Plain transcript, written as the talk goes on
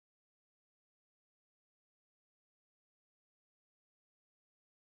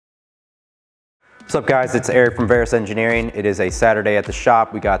What's up guys, it's Eric from Verus Engineering. It is a Saturday at the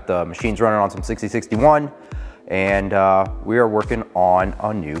shop. We got the machines running on some 6061 and we are working on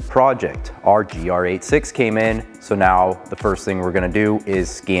a new project. Our GR86 came in, so now the first thing we're gonna do is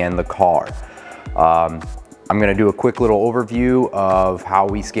scan the car. I'm gonna do a quick little overview of how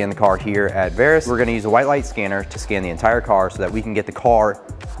we scan the car here at Verus. We're gonna use a white light scanner to scan the entire car so that we can get the car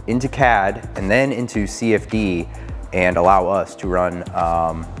into CAD and then into CFD and allow us to run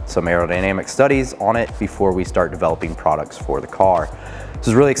some aerodynamic studies on it before we start developing products for the car. This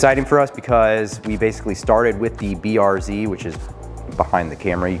is really exciting for us because we basically started with the BRZ, which is behind the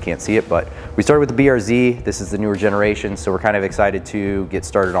camera, you can't see it, but we started with the BRZ. This is the newer generation, so we're kind of excited to get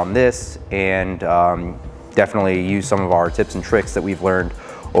started on this and definitely use some of our tips and tricks that we've learned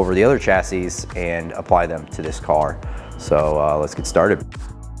over the other chassis and apply them to this car. So let's get started.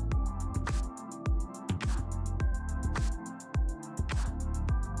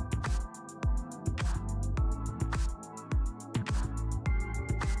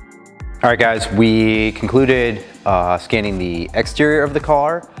 All right guys, we concluded scanning the exterior of the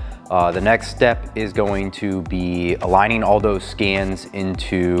car. The next step is going to be aligning all those scans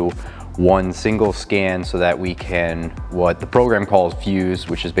into one single scan so that we can, what the program calls fuse,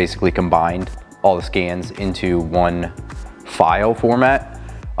 which is basically combined all the scans into one file format.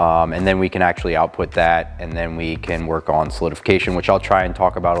 And then we can actually output that, and then we can work on solidification, which I'll try and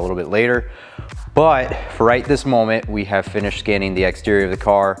talk about a little bit later. But for right this moment, we have finished scanning the exterior of the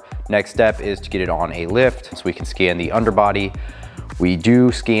car. Next step is to get it on a lift so we can scan the underbody. We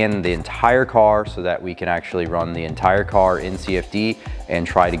do scan the entire car so that we can actually run the entire car in CFD and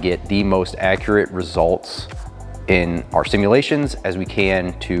try to get the most accurate results in our simulations as we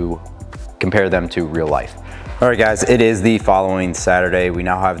can to compare them to real life. All right guys, it is the following Saturday. We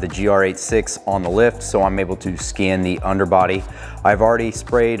now have the GR86 on the lift, so I'm able to scan the underbody. I've already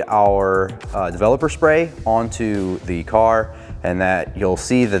sprayed our developer spray onto the car, and that you'll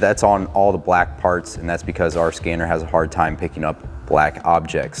see that that's on all the black parts, and that's because our scanner has a hard time picking up black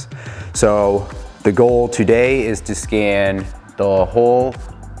objects. So the goal today is to scan the whole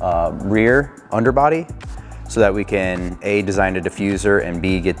rear underbody so that we can A, design a diffuser, and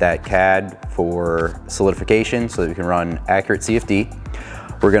B, get that CAD for solidification so that we can run accurate CFD.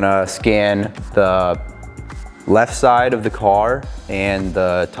 We're gonna scan the left side of the car and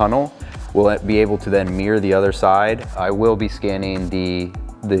the tunnel. We'll be able to then mirror the other side. I will be scanning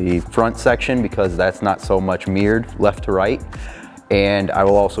the front section because that's not so much mirrored left to right. And I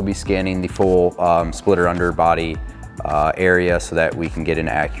will also be scanning the full splitter underbody area so that we can get an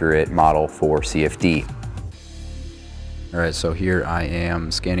accurate model for CFD. All right, so here I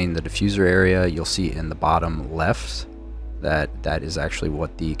am scanning the diffuser area. You'll see in the bottom left that is actually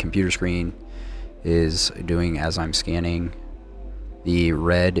what the computer screen is doing as I'm scanning. The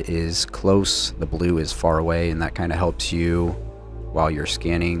red is close, the blue is far away, and that kind of helps you while you're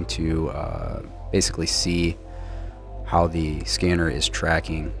scanning to basically see how the scanner is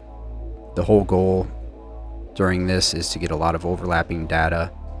tracking. The whole goal during this is to get a lot of overlapping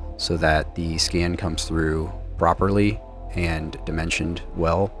data so that the scan comes through properly and dimensioned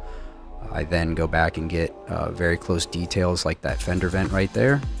well. I then go back and get very close details like that fender vent right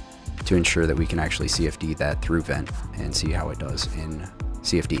there to ensure that we can actually CFD that through vent and see how it does in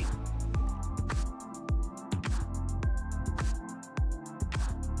CFD.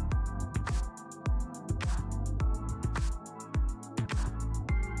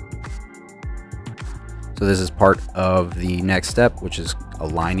 So this is part of the next step, which is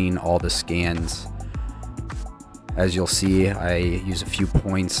aligning all the scans. As you'll see, I use a few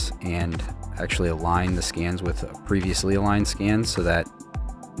points and actually align the scans with previously aligned scans so that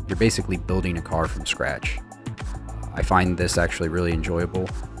you're basically building a car from scratch. I find this actually really enjoyable.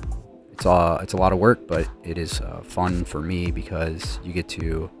 It's a lot of work, but it is fun for me because you get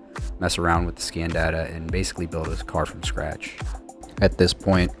to mess around with the scan data and basically build a car from scratch. At this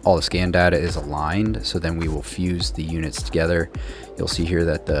point, all the scan data is aligned, so then we will fuse the units together. You'll see here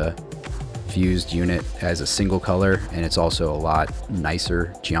that the fused unit has a single color, and it's also a lot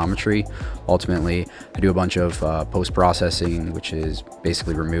nicer geometry. Ultimately, I do a bunch of post-processing, which is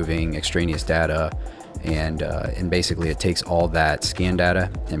basically removing extraneous data, and basically it takes all that scan data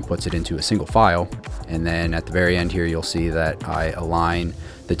and puts it into a single file. And then at the very end here, you'll see that I align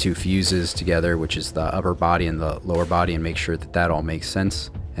the two fuses together, which is the upper body and the lower body, and make sure that that all makes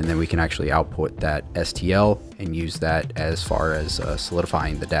sense. And then we can actually output that STL and use that as far as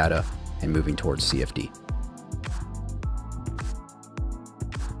solidifying the data and moving towards CFD.